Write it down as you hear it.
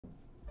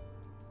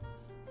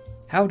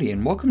Howdy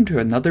and welcome to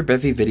another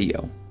Bevy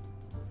video.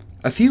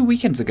 A few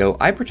weekends ago,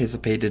 I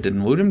participated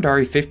in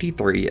LudumDare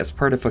 53 as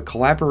part of a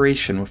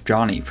collaboration with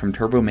Johnny from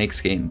Turbo Makes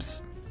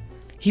Games.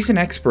 He's an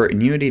expert in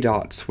Unity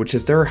Dots, which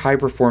is their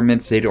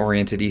high-performance,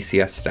 data-oriented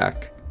ECS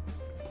stack.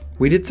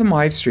 We did some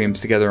live streams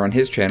together on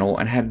his channel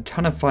and had a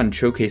ton of fun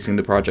showcasing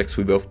the projects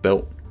we both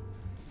built.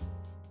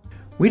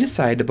 We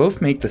decided to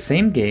both make the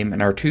same game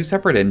in our two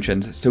separate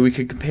engines so we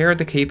could compare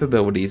the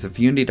capabilities of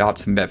Unity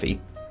Dots and Bevy.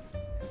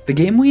 The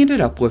game we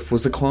ended up with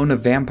was a clone of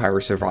Vampire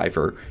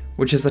Survivor,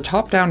 which is a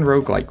top-down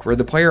roguelike where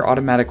the player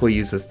automatically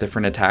uses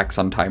different attacks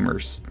on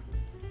timers.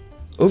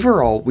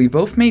 Overall, we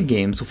both made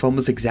games with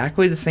almost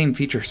exactly the same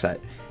feature set,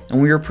 and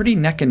we were pretty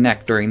neck and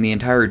neck during the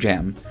entire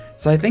jam,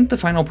 so I think the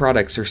final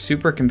products are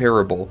super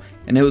comparable,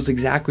 and it was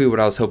exactly what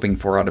I was hoping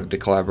for out of the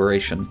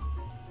collaboration.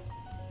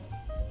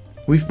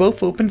 We've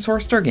both open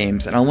sourced our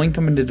games, and I'll link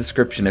them in the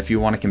description if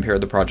you want to compare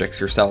the projects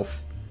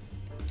yourself.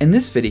 In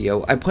this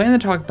video, I plan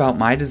to talk about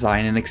my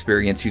design and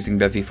experience using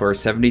Bevy for a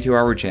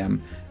 72-hour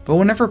jam, but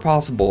whenever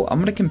possible, I'm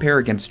going to compare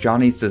against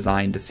Johnny's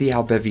design to see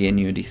how Bevy and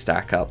Unity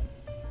stack up.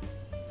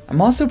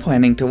 I'm also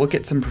planning to look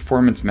at some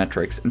performance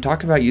metrics and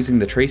talk about using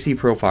the Tracy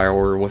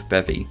profiler with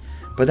Bevy,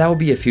 but that will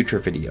be a future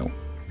video.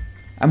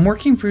 I'm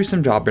working through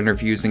some job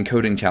interviews and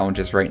coding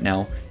challenges right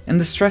now,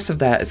 and the stress of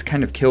that has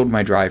kind of killed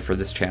my drive for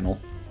this channel.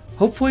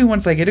 Hopefully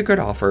once I get a good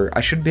offer, I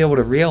should be able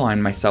to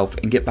realign myself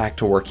and get back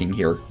to working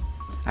here.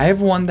 I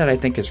have one that I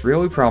think is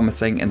really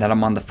promising and that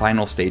I'm on the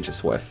final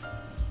stages with.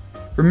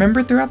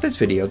 Remember throughout this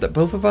video that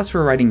both of us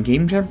were writing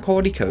game jam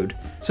quality code,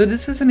 so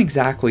this isn't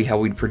exactly how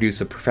we'd produce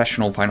a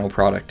professional final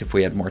product if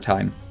we had more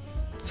time.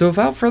 So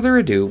without further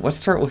ado, let's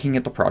start looking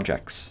at the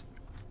projects.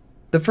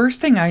 The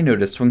first thing I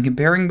noticed when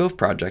comparing both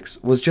projects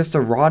was just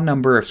a raw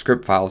number of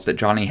script files that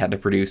Johnny had to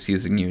produce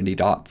using Unity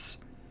Dots.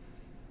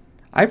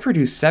 I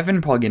produced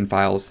 7 plugin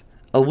files,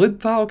 a lib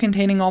file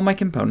containing all my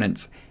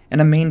components, and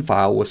a main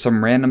file with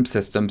some random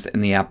systems in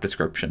the app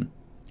description.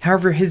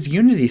 However, his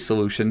Unity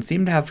solution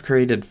seemed to have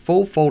created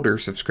full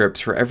folders of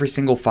scripts for every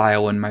single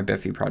file in my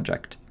Bevy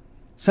project.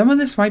 Some of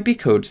this might be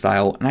code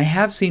style, and I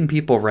have seen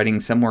people writing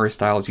similar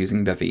styles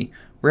using Bevy,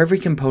 where every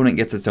component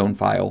gets its own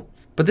file,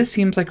 but this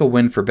seems like a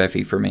win for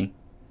Bevy for me.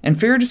 In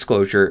fair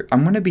disclosure,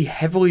 I'm going to be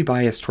heavily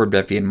biased toward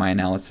Bevy in my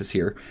analysis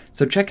here,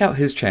 so check out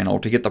his channel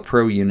to get the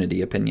pro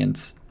Unity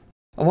opinions.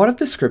 A lot of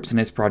the scripts in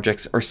his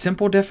projects are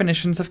simple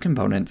definitions of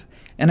components,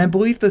 and I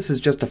believe this is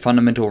just a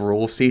fundamental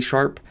rule of C#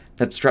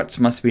 that struts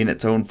must be in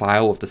its own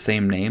file with the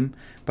same name,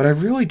 but I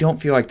really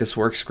don't feel like this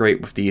works great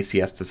with the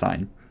ECS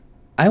design.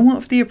 I went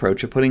with the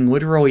approach of putting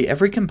literally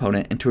every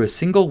component into a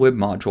single lib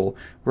module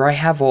where I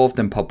have all of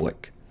them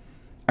public.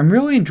 I'm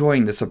really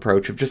enjoying this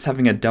approach of just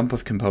having a dump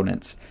of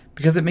components,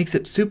 because it makes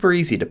it super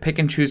easy to pick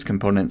and choose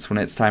components when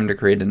it's time to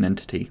create an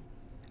entity.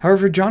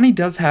 However, Johnny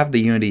does have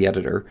the Unity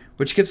editor,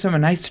 which gives him a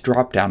nice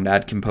drop-down to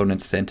add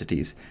components to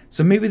entities,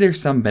 so maybe there's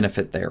some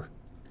benefit there.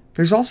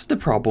 There's also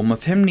the problem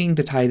of him needing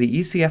to tie the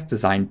ECS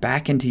design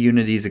back into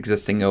Unity's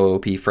existing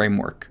OOP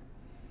framework.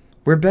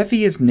 Where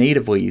Bevy is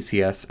natively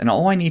ECS and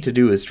all I need to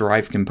do is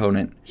derive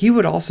component, he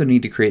would also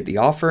need to create the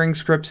authoring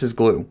scripts as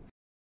glue.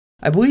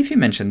 I believe he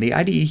mentioned the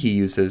IDE he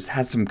uses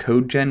has some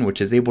code gen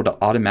which is able to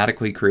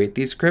automatically create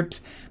these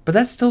scripts, but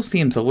that still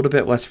seems a little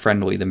bit less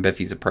friendly than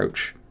Bevy's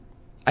approach.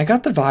 I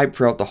got the vibe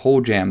throughout the whole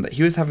jam that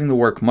he was having to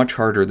work much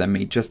harder than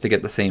me just to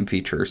get the same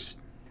features.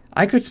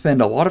 I could spend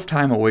a lot of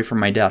time away from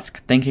my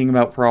desk thinking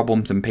about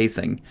problems and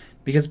pacing,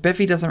 because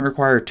Bevy doesn't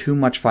require too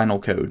much final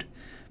code,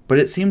 but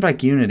it seemed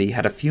like Unity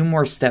had a few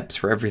more steps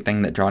for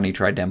everything that Johnny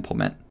tried to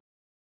implement.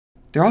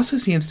 There also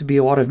seems to be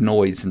a lot of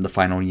noise in the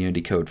final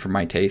Unity code for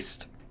my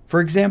taste. For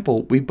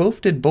example, we both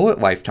did bullet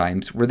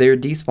lifetimes where they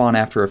would despawn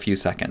after a few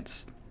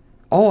seconds.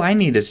 All I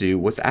needed to do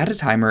was add a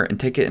timer and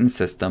ticket in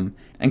system,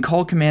 and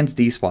call commands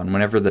despawn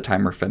whenever the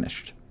timer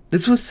finished.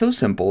 This was so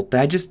simple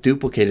that I just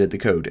duplicated the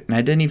code, and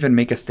I didn't even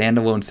make a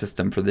standalone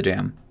system for the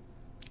jam.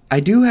 I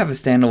do have a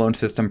standalone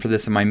system for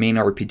this in my main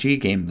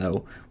RPG game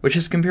though, which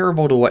is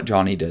comparable to what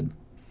Johnny did.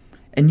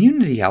 In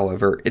Unity,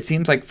 however, it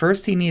seems like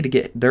first he needed to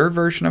get their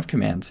version of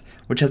commands,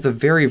 which has a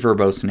very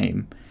verbose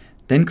name,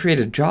 then create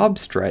a job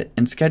strut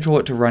and schedule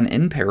it to run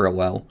in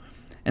parallel,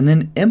 and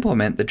then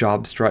implement the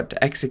job strut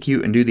to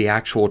execute and do the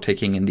actual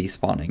ticking and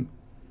despawning.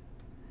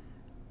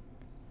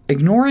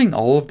 Ignoring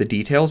all of the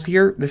details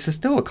here, this is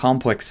still a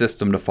complex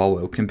system to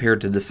follow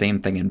compared to the same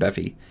thing in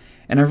Bevy,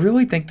 and I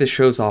really think this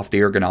shows off the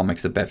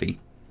ergonomics of Bevy.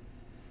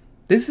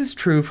 This is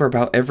true for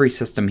about every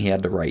system he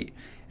had to write,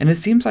 and it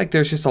seems like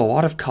there's just a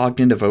lot of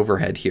cognitive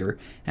overhead here,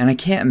 and I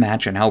can't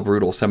imagine how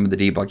brutal some of the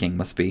debugging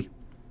must be.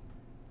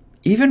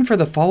 Even for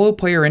the follow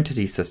player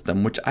entity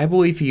system, which I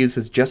believe he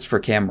uses just for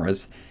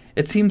cameras,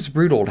 it seems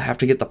brutal to have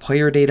to get the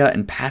player data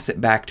and pass it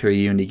back to a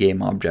Unity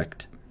game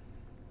object.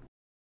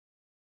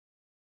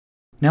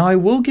 Now I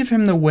will give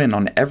him the win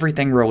on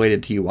everything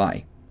related to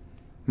UI.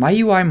 My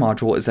UI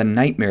module is a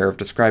nightmare of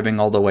describing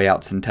all the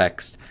layouts and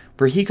text,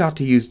 where he got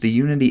to use the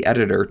Unity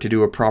editor to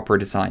do a proper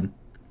design.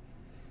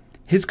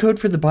 His code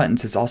for the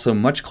buttons is also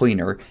much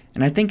cleaner,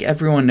 and I think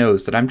everyone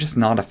knows that I'm just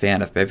not a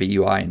fan of Bevy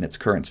UI in its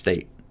current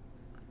state.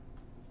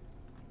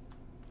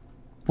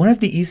 One of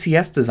the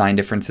ECS design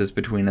differences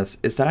between us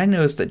is that I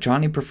noticed that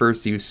Johnny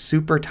prefers to use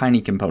super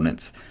tiny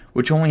components,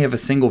 which only have a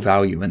single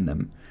value in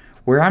them,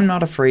 where I'm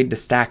not afraid to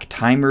stack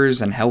timers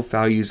and health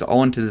values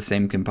all into the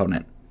same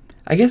component.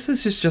 I guess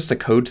this is just a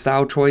code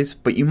style choice,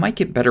 but you might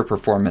get better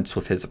performance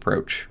with his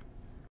approach.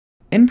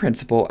 In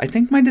principle, I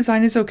think my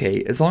design is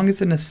okay as long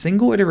as in a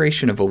single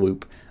iteration of a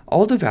loop,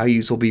 all the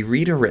values will be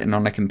read or written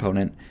on a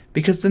component,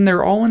 because then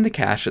they're all in the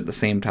cache at the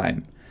same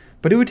time.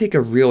 But it would take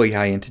a really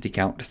high entity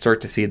count to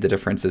start to see the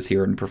differences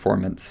here in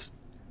performance.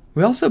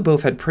 We also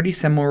both had pretty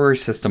similar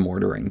system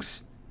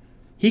orderings.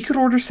 He could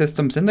order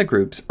systems in the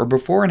groups or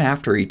before and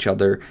after each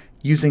other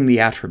using the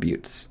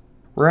attributes,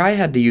 where I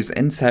had to use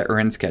inset or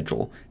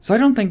inschedule, so I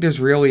don't think there's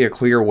really a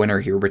clear winner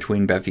here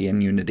between Bevy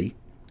and Unity.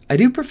 I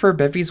do prefer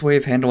Bevy's way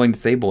of handling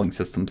disabling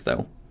systems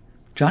though.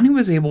 Johnny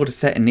was able to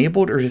set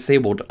enabled or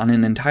disabled on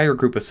an entire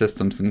group of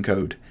systems in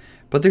code,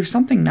 but there's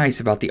something nice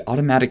about the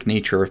automatic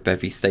nature of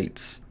Bevy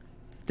states.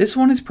 This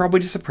one is probably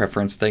just a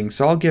preference thing,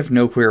 so I'll give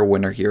no clear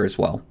winner here as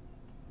well.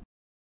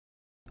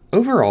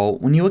 Overall,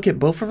 when you look at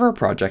both of our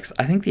projects,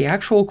 I think the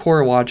actual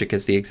core logic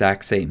is the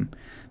exact same,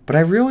 but I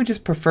really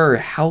just prefer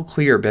how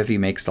clear Bevy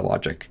makes the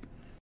logic.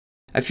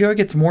 I feel like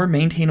it's more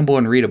maintainable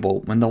and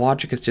readable when the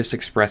logic is just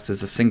expressed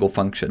as a single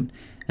function,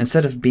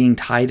 instead of being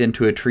tied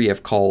into a tree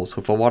of calls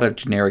with a lot of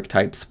generic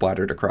types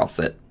splattered across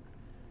it.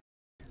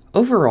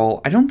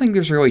 Overall, I don't think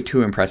there's really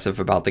too impressive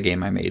about the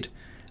game I made.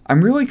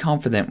 I'm really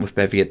confident with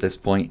Bevy at this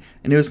point,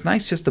 and it was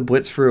nice just to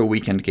blitz through a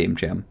weekend game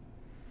jam.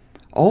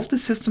 All of the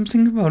systems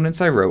and components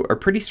I wrote are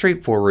pretty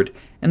straightforward,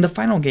 and the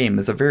final game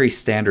is a very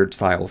standard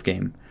style of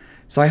game,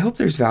 so I hope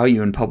there's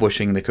value in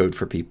publishing the code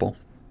for people.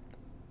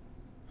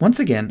 Once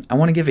again, I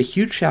want to give a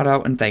huge shout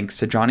out and thanks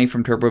to Johnny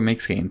from Turbo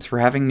Makes Games for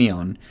having me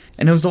on,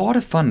 and it was a lot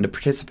of fun to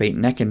participate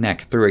neck and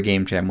neck through a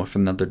game jam with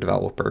another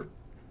developer.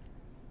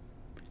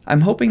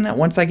 I'm hoping that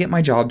once I get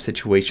my job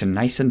situation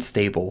nice and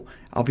stable,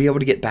 I'll be able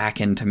to get back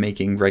into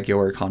making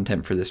regular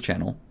content for this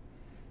channel.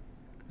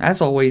 As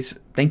always,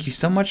 thank you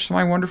so much to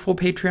my wonderful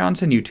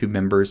Patreons and YouTube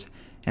members,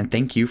 and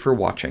thank you for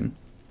watching.